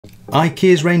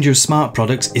IKEA's range of smart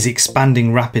products is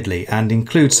expanding rapidly and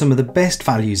includes some of the best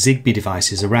value Zigbee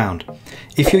devices around.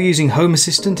 If you're using Home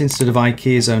Assistant instead of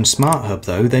IKEA's own Smart Hub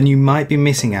though, then you might be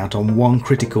missing out on one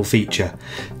critical feature: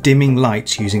 dimming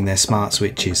lights using their smart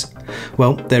switches.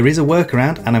 Well, there is a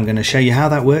workaround and I'm going to show you how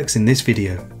that works in this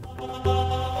video.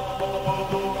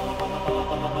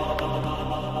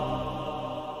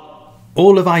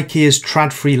 All of IKEA's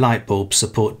Tradfri light bulbs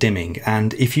support dimming,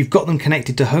 and if you've got them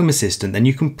connected to Home Assistant then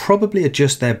you can probably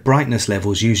adjust their brightness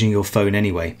levels using your phone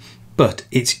anyway. But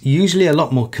it's usually a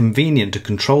lot more convenient to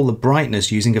control the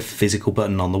brightness using a physical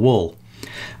button on the wall.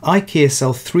 IKEA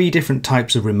sell 3 different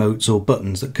types of remotes or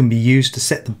buttons that can be used to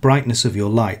set the brightness of your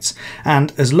lights,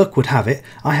 and as luck would have it,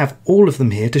 I have all of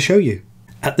them here to show you.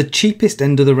 At the cheapest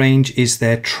end of the range is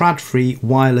their Tradfri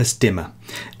wireless dimmer.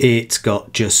 It's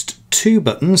got just 2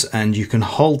 buttons and you can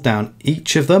hold down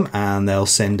each of them and they'll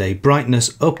send a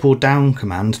brightness up or down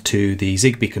command to the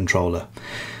Zigbee controller.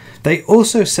 They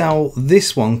also sell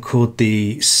this one called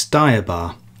the Style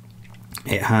Bar.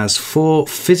 It has 4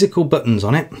 physical buttons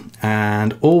on it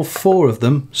and all 4 of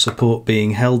them support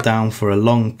being held down for a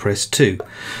long press too.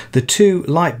 The 2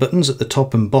 light buttons at the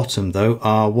top and bottom though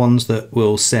are ones that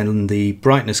will send the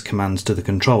brightness commands to the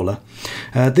controller.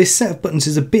 This set of buttons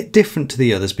is a bit different to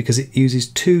the others because it uses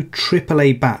 2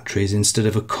 AAA batteries instead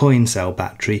of a coin cell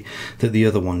battery that the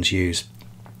other ones use.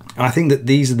 I think that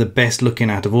these are the best looking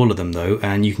out of all of them though,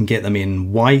 and you can get them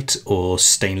in white or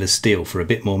stainless steel for a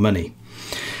bit more money.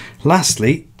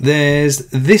 Lastly, there's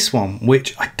this one,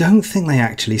 which I don't think they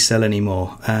actually sell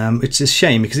anymore. It's a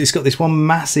shame because it's got this one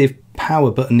massive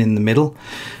power button in the middle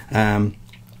and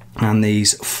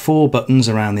these 4 buttons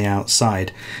around the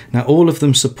outside. Now all of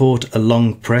them support a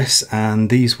long press,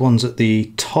 and these ones at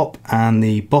the top and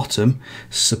the bottom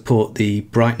support the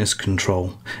brightness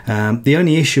control. The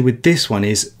only issue with this one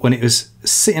is when it was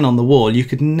sitting on the wall you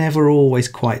could never always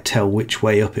quite tell which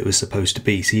way up it was supposed to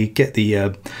be, so you get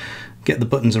the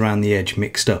buttons around the edge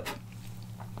mixed up.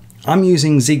 I'm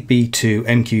using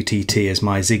zigbee2mqtt as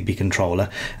my Zigbee controller,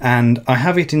 and I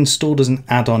have it installed as an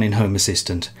add-on in Home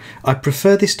Assistant. I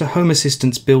prefer this to Home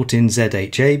Assistant's built-in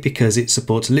ZHA because it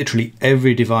supports literally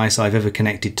every device I've ever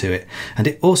connected to it, and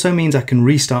it also means I can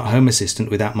restart Home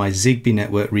Assistant without my Zigbee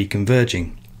network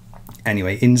reconverging.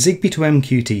 Anyway, in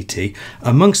zigbee2mqtt,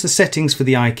 amongst the settings for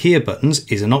the IKEA buttons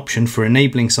is an option for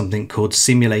enabling something called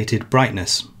simulated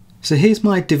brightness. So here's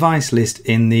my device list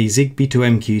in the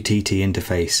zigbee2mqtt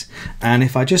interface, and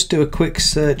if I just do a quick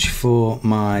search for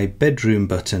my bedroom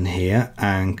button here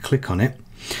and click on it,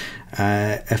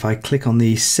 if I click on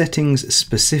the settings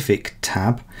specific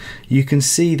tab, you can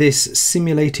see this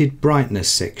simulated brightness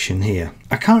section here.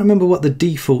 I can't remember what the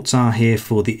defaults are here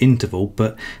for the interval,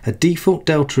 but a default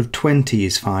delta of 20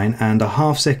 is fine, and a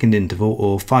half-second interval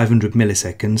or 500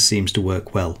 milliseconds seems to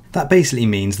work well. That basically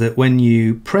means that when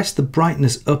you press the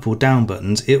brightness up or down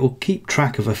buttons, it will keep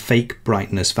track of a fake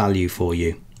brightness value for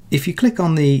you. If you click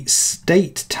on the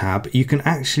state tab, you can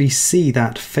actually see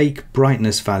that fake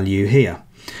brightness value here.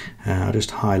 I'll just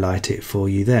highlight it for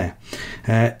you there.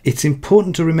 It's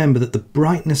important to remember that the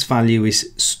brightness value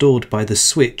is stored by the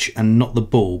switch and not the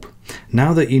bulb.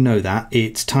 Now that you know that,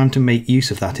 it's time to make use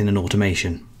of that in an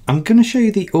automation. I'm going to show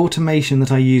you the automation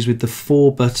that I use with the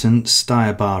 4-button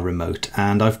Style Bar remote,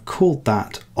 and I've called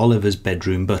that Oliver's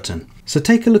bedroom button. So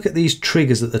take a look at these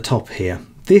triggers at the top here.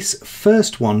 This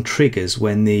first one triggers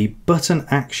when the button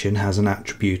action has an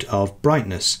attribute of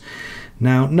brightness.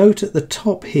 Now note at the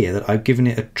top here that I've given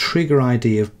it a trigger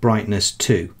ID of brightness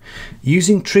 2.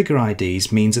 Using trigger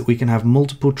IDs means that we can have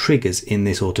multiple triggers in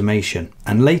this automation,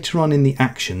 and later on in the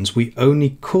actions we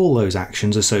only call those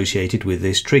actions associated with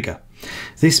this trigger.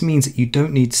 This means that you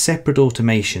don't need separate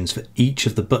automations for each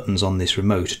of the buttons on this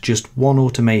remote, just one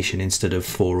automation instead of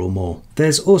 4 or more.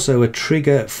 There's also a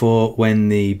trigger for when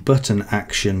the button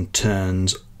action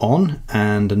turns on,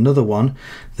 and another one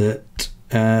that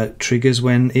triggers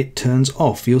when it turns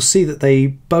off. You'll see that they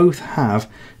both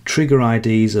have trigger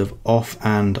IDs of off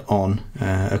and on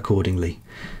accordingly.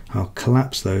 I'll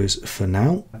collapse those for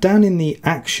now. Down in the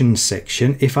action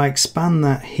section, if I expand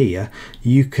that here,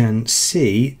 you can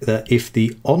see that if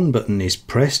the on button is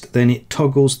pressed, then it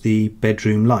toggles the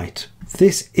bedroom light.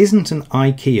 This isn't an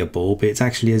IKEA bulb, it's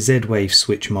actually a Z-Wave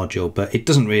switch module, but it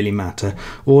doesn't really matter.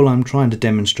 All I'm trying to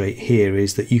demonstrate here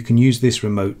is that you can use this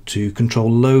remote to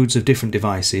control loads of different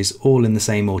devices all in the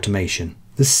same automation.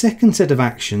 The second set of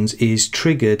actions is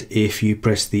triggered if you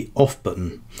press the off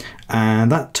button,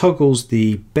 and that toggles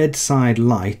the bedside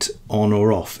light on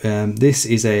or off. This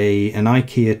is an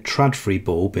IKEA Tradfri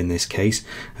bulb in this case,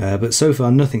 but so far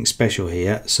nothing special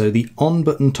here. So the on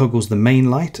button toggles the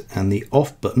main light and the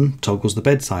off button toggles the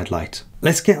bedside light.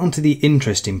 Let's get on to the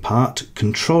interesting part,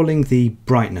 controlling the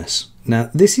brightness. Now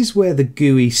this is where the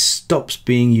GUI stops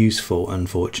being useful,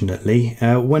 unfortunately.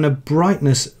 When a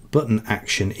brightness button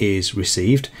action is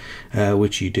received,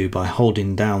 which you do by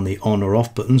holding down the on or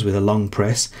off buttons with a long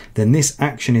press, then this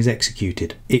action is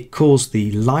executed. It calls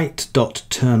the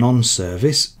light.turnOn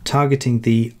service, targeting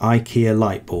the IKEA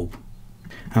light bulb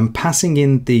and passing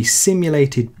in the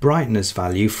simulated brightness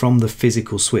value from the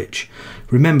physical switch.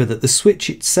 Remember that the switch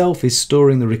itself is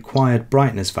storing the required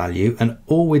brightness value, and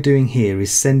all we're doing here is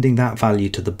sending that value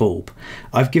to the bulb.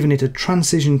 I've given it a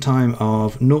transition time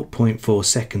of 0.4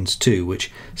 seconds too, which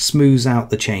smooths out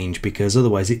the change because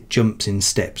otherwise it jumps in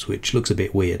steps, which looks a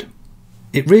bit weird.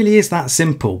 It really is that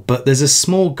simple, but there's a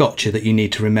small gotcha that you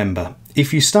need to remember.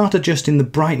 If you start adjusting the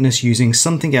brightness using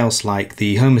something else like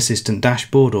the Home Assistant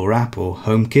dashboard or app or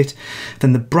HomeKit,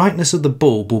 then the brightness of the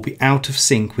bulb will be out of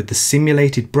sync with the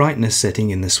simulated brightness setting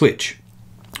in the switch.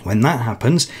 When that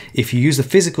happens, if you use the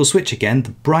physical switch again,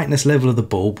 the brightness level of the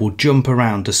bulb will jump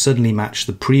around to suddenly match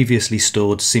the previously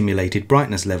stored simulated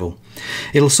brightness level.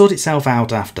 It'll sort itself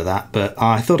out after that, but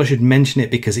I thought I should mention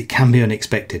it because it can be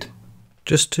unexpected.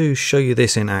 Just to show you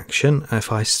this in action,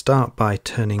 if I start by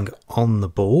turning on the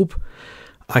bulb,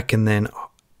 I can then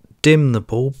dim the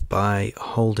bulb by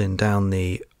holding down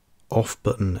the off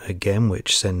button again,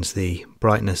 which sends the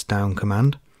brightness down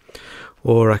command,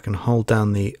 or I can hold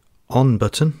down the on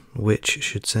button, which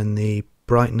should send the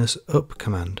brightness up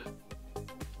command.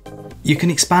 You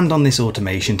can expand on this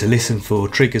automation to listen for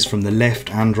triggers from the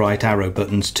left and right arrow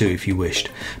buttons too if you wished,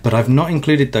 but I've not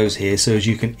included those here so as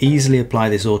you can easily apply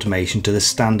this automation to the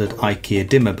standard IKEA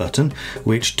dimmer button,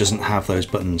 which doesn't have those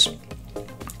buttons.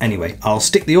 Anyway, I'll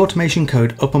stick the automation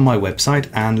code up on my website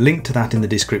and link to that in the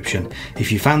description.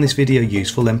 If you found this video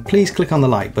useful, then please click on the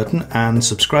like button and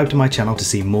subscribe to my channel to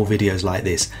see more videos like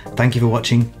this. Thank you for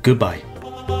watching, goodbye.